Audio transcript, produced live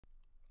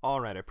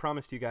Alright, I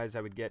promised you guys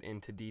I would get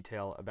into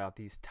detail about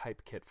these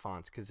Typekit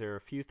fonts because there are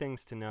a few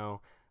things to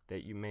know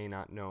that you may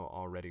not know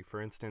already.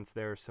 For instance,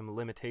 there are some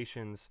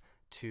limitations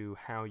to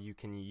how you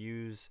can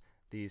use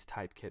these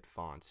Typekit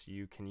fonts.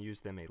 You can use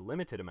them a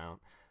limited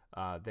amount.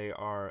 They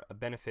are a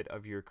benefit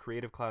of your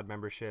Creative Cloud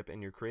membership,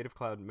 and your Creative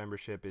Cloud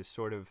membership is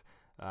sort of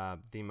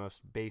the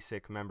most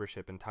basic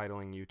membership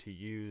entitling you to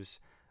use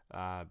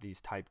these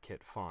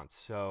Typekit fonts.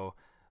 So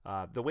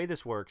the way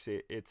this works,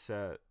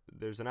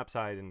 there's an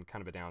upside and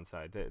kind of a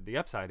downside. The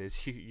upside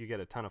is you get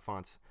a ton of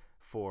fonts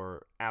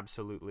for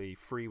absolutely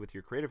free with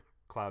your Creative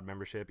Cloud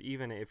membership,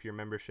 even if your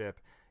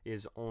membership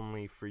is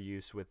only for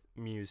use with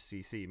Muse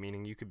CC,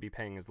 meaning you could be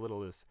paying as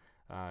little as,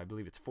 I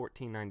believe it's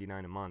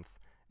 $14.99 a month,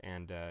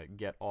 and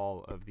get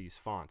all of these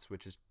fonts,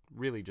 which is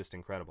really just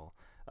incredible.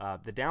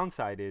 The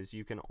downside is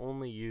you can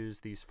only use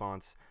these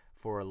fonts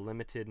for a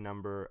limited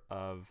number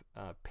of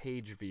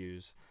page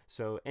views.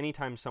 So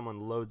anytime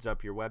someone loads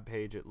up your web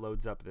page, it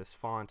loads up this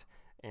font,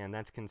 and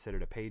that's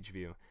considered a page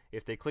view.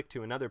 If they click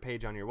to another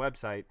page on your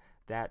website,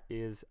 that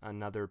is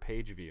another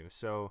page view.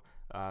 So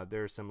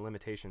there are some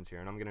limitations here,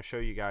 and I'm going to show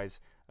you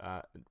guys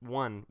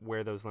one,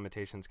 where those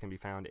limitations can be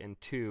found, and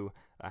two,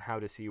 how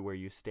to see where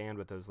you stand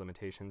with those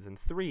limitations, and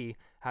three,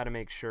 how to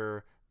make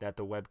sure that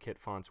the WebKit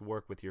fonts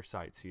work with your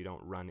site so you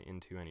don't run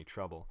into any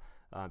trouble.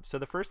 So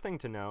the first thing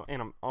to know, and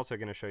I'm also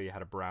going to show you how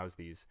to browse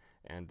these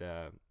and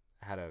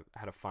how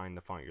to find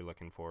the font you're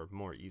looking for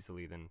more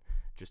easily than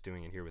just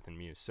doing it here within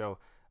Muse. So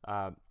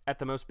at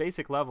the most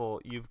basic level,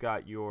 you've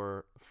got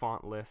your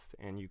font list,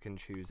 and you can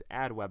choose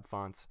Add Web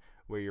Fonts,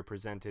 where you're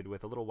presented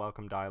with a little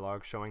welcome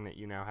dialog showing that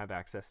you now have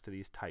access to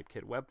these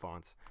Typekit web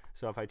fonts.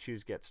 So if I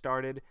choose Get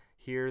Started,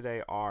 here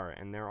they are,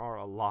 and there are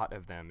a lot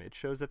of them. It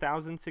shows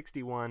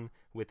 1061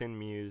 within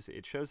Muse.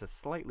 It shows a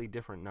slightly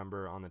different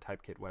number on the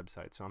Typekit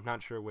website, so I'm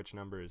not sure which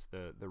number is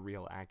the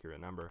real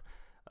accurate number.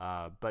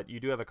 But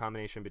you do have a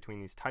combination between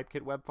these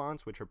Typekit web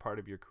fonts, which are part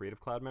of your Creative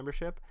Cloud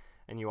membership,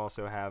 and you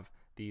also have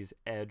these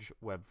Edge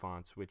web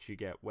fonts, which you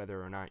get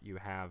whether or not you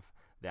have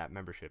that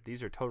membership.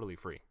 These are totally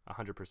free,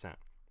 100%,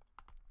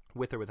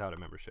 with or without a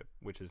membership,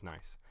 which is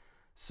nice.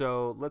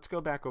 So let's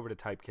go back over to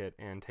Typekit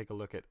and take a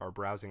look at our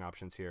browsing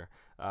options here.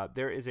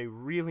 There is a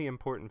really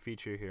important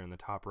feature here in the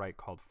top right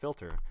called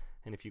Filter.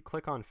 And if you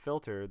click on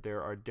Filter,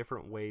 there are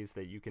different ways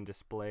that you can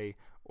display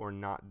or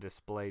not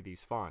display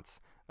these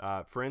fonts.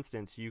 For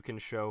instance, you can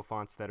show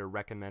fonts that are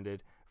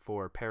recommended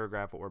for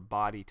paragraph or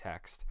body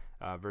text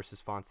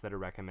versus fonts that are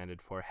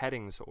recommended for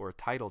headings or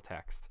title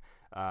text.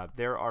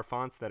 There are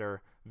fonts that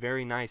are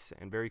very nice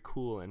and very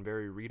cool and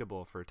very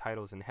readable for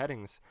titles and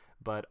headings,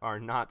 but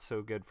are not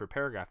so good for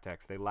paragraph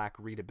text. They lack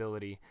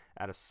readability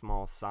at a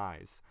small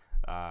size.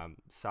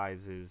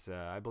 Size is,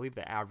 I believe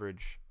the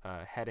average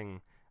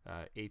heading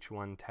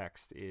H1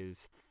 text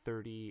is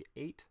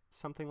 38,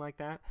 something like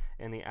that,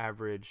 and the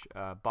average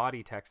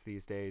body text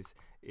these days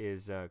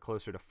is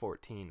closer to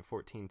 14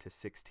 to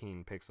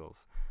 16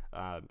 pixels.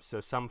 So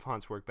some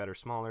fonts work better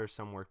smaller,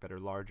 some work better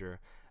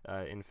larger.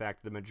 In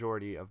fact, the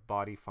majority of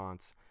body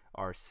fonts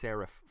are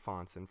serif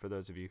fonts, and for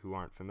those of you who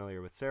aren't familiar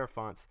with serif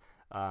fonts,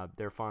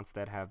 they're fonts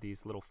that have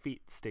these little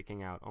feet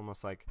sticking out,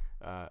 almost like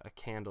a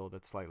candle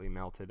that's slightly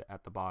melted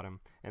at the bottom,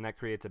 and that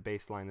creates a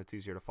baseline that's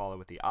easier to follow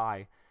with the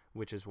eye,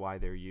 which is why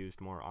they're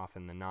used more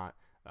often than not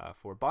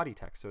for body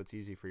text, so it's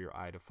easy for your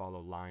eye to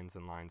follow lines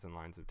and lines and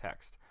lines of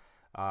text.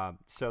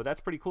 So that's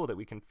pretty cool that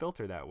we can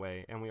filter that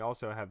way, and we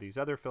also have these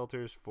other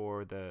filters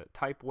for the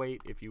type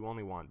weight. If you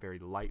only want very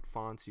light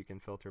fonts, you can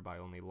filter by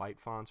only light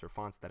fonts or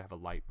fonts that have a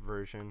light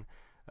version,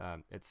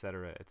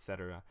 etc.,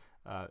 etc.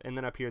 And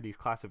then up here, these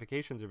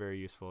classifications are very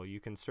useful. You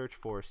can search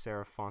for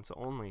serif fonts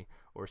only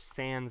or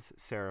sans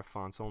serif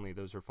fonts only.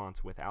 Those are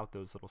fonts without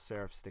those little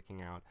serifs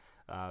sticking out.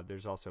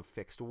 There's also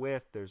fixed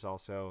width. There's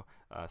also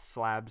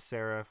slab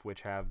serif,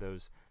 which have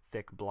those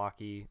thick,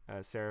 blocky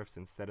serifs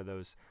instead of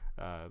those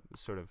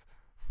sort of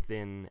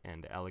thin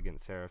and elegant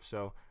serifs.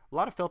 So a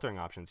lot of filtering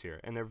options here,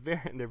 and they're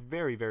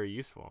very, very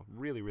useful.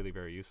 Really, really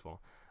very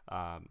useful.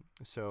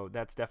 So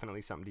that's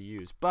definitely something to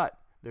use. But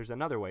there's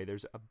another way,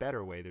 there's a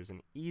better way, there's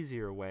an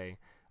easier way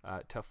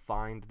to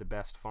find the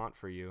best font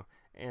for you,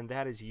 and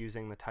that is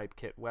using the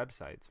Typekit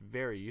website. It's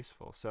very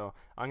useful. So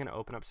I'm going to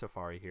open up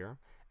Safari here,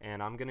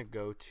 and I'm going to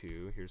go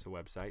to, here's the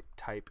website,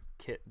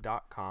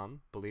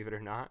 typekit.com, believe it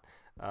or not,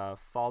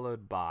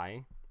 followed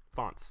by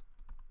fonts.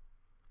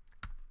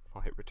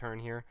 I'll hit return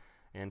here,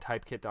 and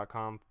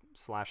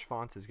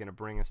typekit.com/fonts is going to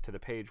bring us to the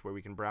page where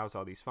we can browse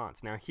all these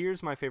fonts. Now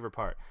here's my favorite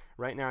part.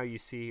 Right now you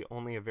see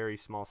only a very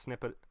small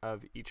snippet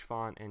of each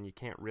font, and you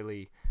can't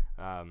really,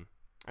 I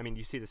mean,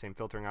 you see the same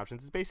filtering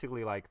options. It's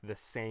basically like the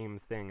same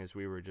thing as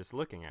we were just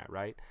looking at,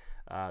 right?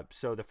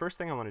 So the first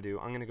thing I want to do,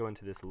 I'm going to go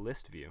into this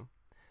list view.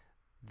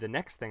 The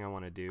next thing I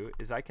want to do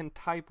is I can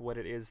type what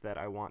it is that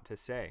I want to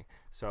say.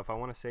 So if I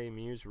want to say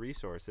Muse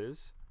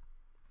Resources,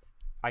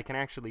 I can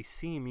actually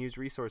see Muse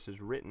Resources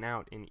written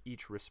out in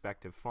each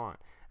respective font,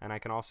 and I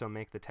can also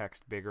make the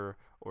text bigger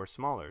or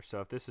smaller.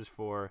 So if this is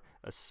for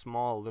a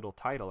small little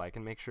title, I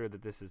can make sure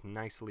that this is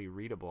nicely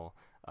readable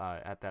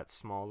at that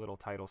small little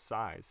title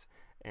size.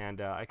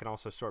 And I can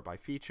also sort by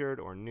featured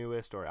or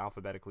newest or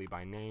alphabetically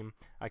by name.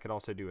 I could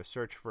also do a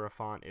search for a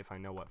font if I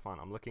know what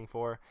font I'm looking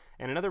for.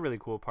 And another really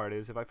cool part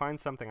is if I find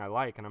something I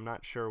like and I'm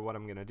not sure what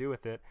I'm going to do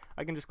with it,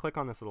 I can just click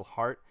on this little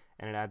heart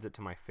and it adds it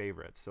to my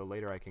favorites. So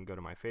later I can go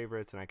to my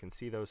favorites and I can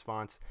see those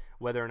fonts,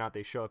 whether or not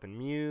they show up in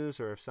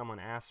Muse, or if someone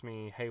asks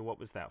me, hey, what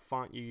was that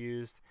font you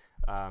used?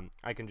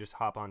 I can just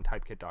hop on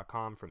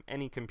typekit.com from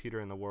any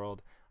computer in the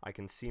world. I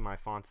can see my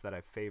fonts that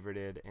I've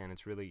favorited, and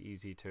it's really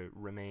easy to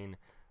remain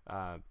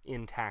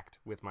intact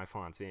with my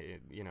fonts,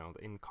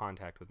 in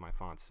contact with my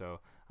fonts, so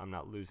I'm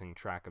not losing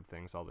track of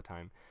things all the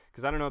time.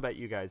 Because I don't know about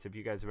you guys, if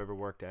you guys have ever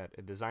worked at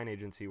a design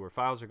agency where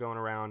files are going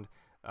around,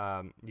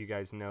 you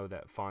guys know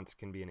that fonts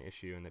can be an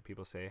issue, and that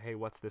people say, hey,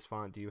 what's this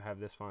font? Do you have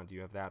this font? Do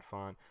you have that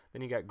font?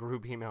 Then you got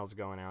group emails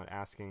going out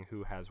asking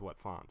who has what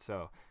font.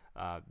 So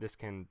this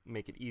can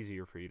make it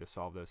easier for you to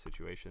solve those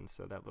situations,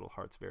 so that little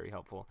heart's very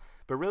helpful.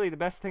 But really the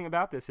best thing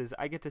about this is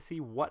I get to see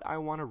what I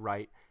want to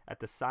write at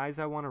the size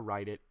I want to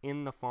write it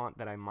in the font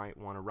that I might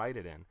want to write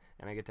it in,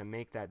 and I get to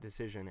make that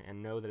decision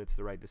and know that it's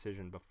the right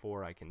decision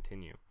before I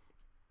continue.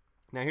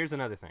 Now here's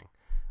another thing.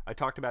 I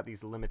talked about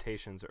these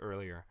limitations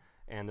earlier,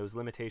 and those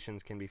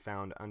limitations can be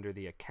found under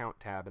the account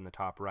tab in the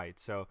top right.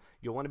 So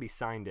you'll want to be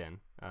signed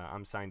in.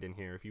 I'm signed in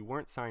here. If you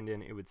weren't signed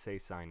in, it would say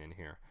sign in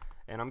here.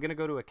 And I'm going to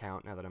go to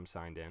account now that I'm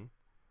signed in.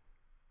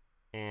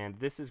 And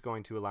this is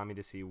going to allow me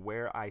to see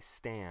where I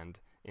stand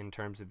in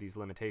terms of these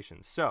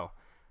limitations. So,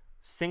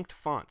 synced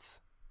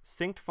fonts.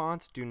 Synced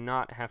fonts do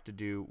not have to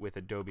do with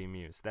Adobe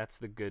Muse. That's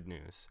the good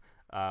news.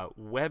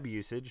 Web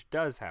usage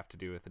does have to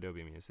do with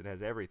Adobe Muse. It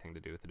has everything to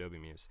do with Adobe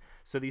Muse.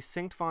 So these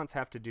synced fonts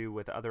have to do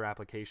with other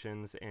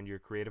applications and your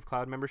Creative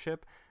Cloud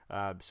membership.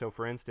 So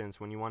for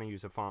instance, when you want to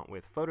use a font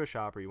with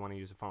Photoshop, or you want to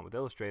use a font with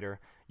Illustrator,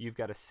 you've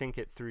got to sync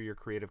it through your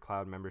Creative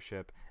Cloud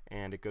membership,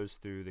 and it goes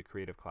through the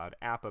Creative Cloud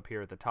app up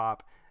here at the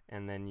top,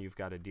 and then you've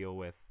got to deal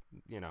with,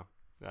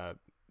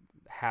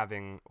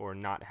 having or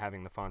not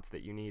having the fonts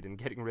that you need and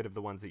getting rid of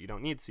the ones that you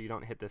don't need so you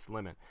don't hit this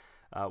limit.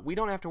 We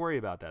don't have to worry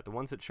about that. The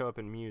ones that show up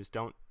in Muse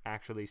don't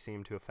actually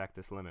seem to affect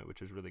this limit,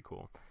 which is really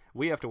cool.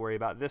 We have to worry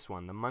about this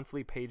one, the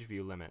monthly page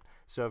view limit.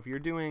 So if you're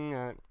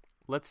doing,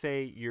 let's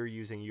say you're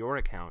using your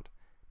account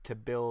to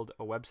build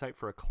a website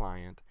for a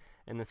client,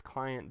 and this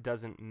client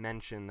doesn't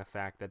mention the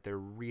fact that they're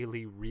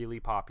really, really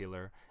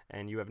popular,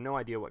 and you have no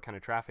idea what kind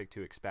of traffic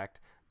to expect,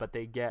 but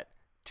they get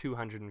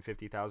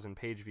 250,000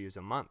 page views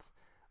a month.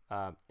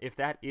 If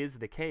that is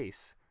the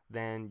case,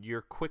 then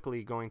you're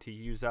quickly going to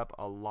use up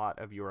a lot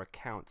of your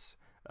account's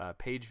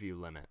page view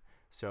limit.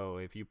 So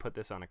if you put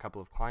this on a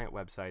couple of client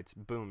websites,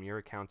 boom, your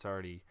account's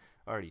already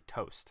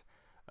toast.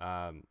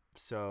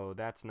 So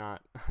that's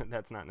not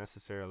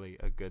necessarily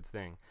a good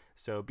thing.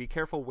 So be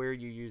careful where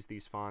you use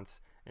these fonts,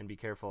 and be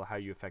careful how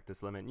you affect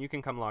this limit. And you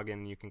can come log in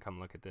and you can come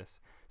look at this.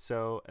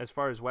 So as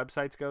far as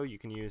websites go, you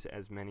can use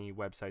as many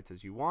websites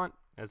as you want,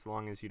 as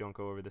long as you don't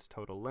go over this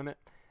total limit.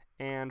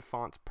 And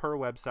fonts per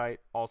website,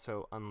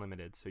 also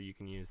unlimited, so you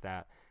can use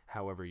that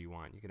however you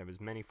want. You can have as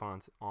many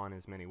fonts on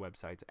as many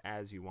websites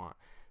as you want.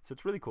 So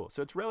it's really cool.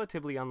 So it's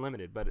relatively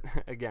unlimited, but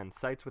again,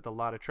 sites with a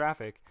lot of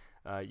traffic,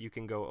 you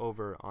can go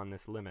over on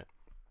this limit.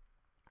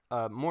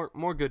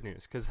 More good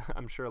news, because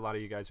I'm sure a lot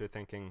of you guys are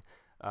thinking,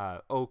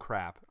 oh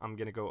crap, I'm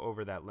going to go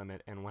over that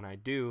limit, and when I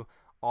do,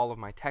 all of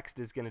my text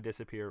is going to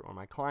disappear, or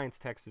my client's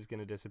text is going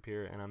to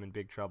disappear, and I'm in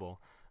big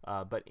trouble.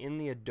 But in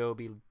the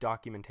Adobe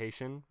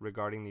documentation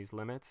regarding these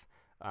limits,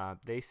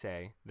 they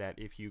say that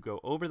if you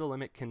go over the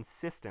limit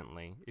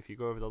consistently, if you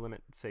go over the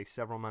limit, say,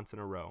 several months in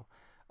a row,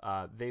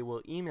 they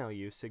will email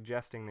you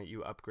suggesting that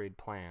you upgrade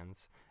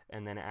plans,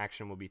 and then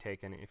action will be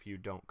taken if you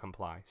don't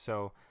comply.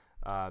 So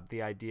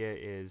the idea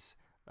is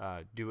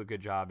do a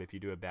good job. If you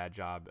do a bad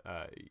job,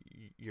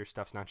 your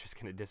stuff's not just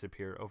going to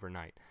disappear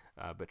overnight,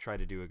 but try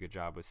to do a good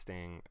job with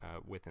staying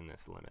within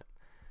this limit.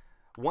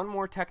 One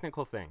more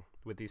technical thing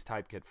with these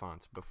Typekit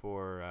fonts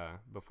before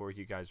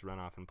you guys run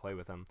off and play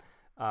with them.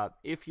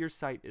 If your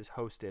site is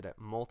hosted at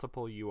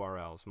multiple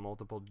URLs,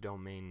 multiple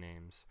domain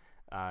names,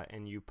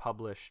 and you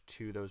publish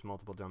to those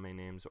multiple domain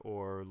names,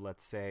 or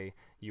let's say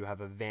you have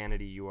a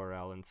vanity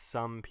URL and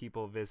some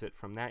people visit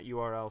from that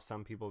URL,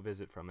 some people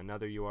visit from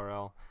another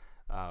URL,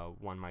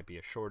 one might be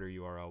a shorter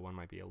URL, one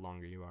might be a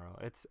longer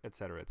URL,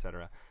 etc.,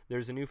 etc.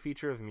 There's a new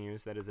feature of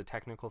Muse that is a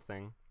technical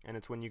thing, and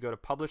it's when you go to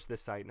publish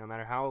this site, no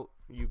matter how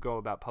you go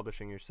about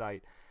publishing your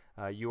site,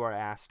 you are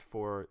asked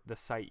for the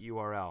site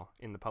URL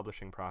in the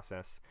publishing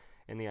process.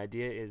 And the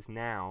idea is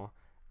now,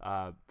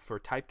 for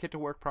Typekit to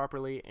work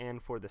properly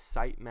and for the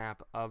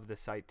sitemap of the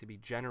site to be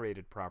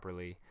generated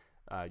properly,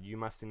 you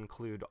must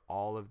include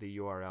all of the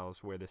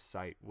URLs where this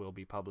site will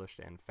be published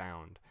and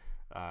found.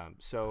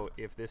 So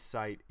if this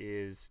site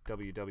is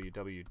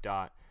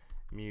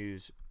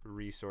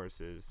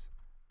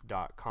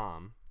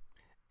www.museresources.com,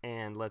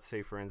 and let's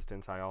say, for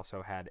instance, I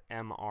also had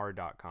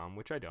mr.com,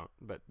 which I don't,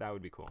 but that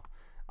would be cool.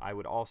 I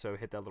would also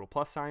hit that little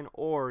plus sign,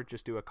 or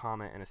just do a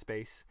comma and a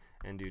space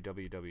and do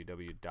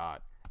www.mr.com.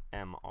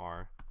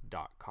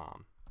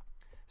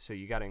 So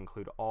you got to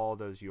include all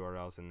those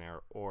URLs in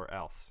there, or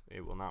else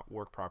it will not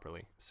work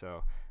properly.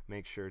 So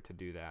make sure to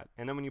do that.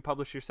 And then when you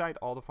publish your site,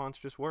 all the fonts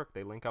just work.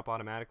 They link up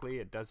automatically.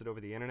 It does it over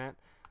the internet.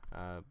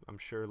 I'm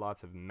sure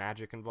lots of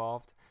magic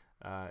involved,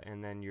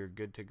 and then you're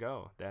good to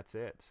go. That's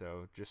it.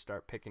 So just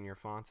start picking your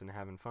fonts and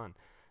having fun.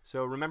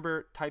 So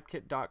remember,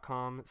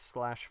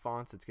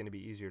 typekit.com/fonts. It's going to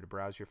be easier to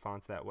browse your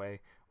fonts that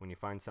way. When you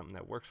find something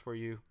that works for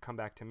you, come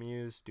back to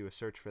Muse, do a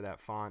search for that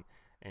font,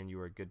 and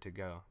you are good to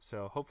go.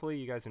 So hopefully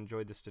you guys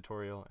enjoyed this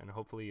tutorial, and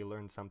hopefully you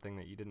learned something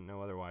that you didn't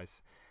know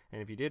otherwise.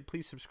 And if you did,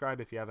 please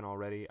subscribe if you haven't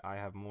already. I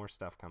have more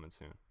stuff coming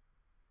soon.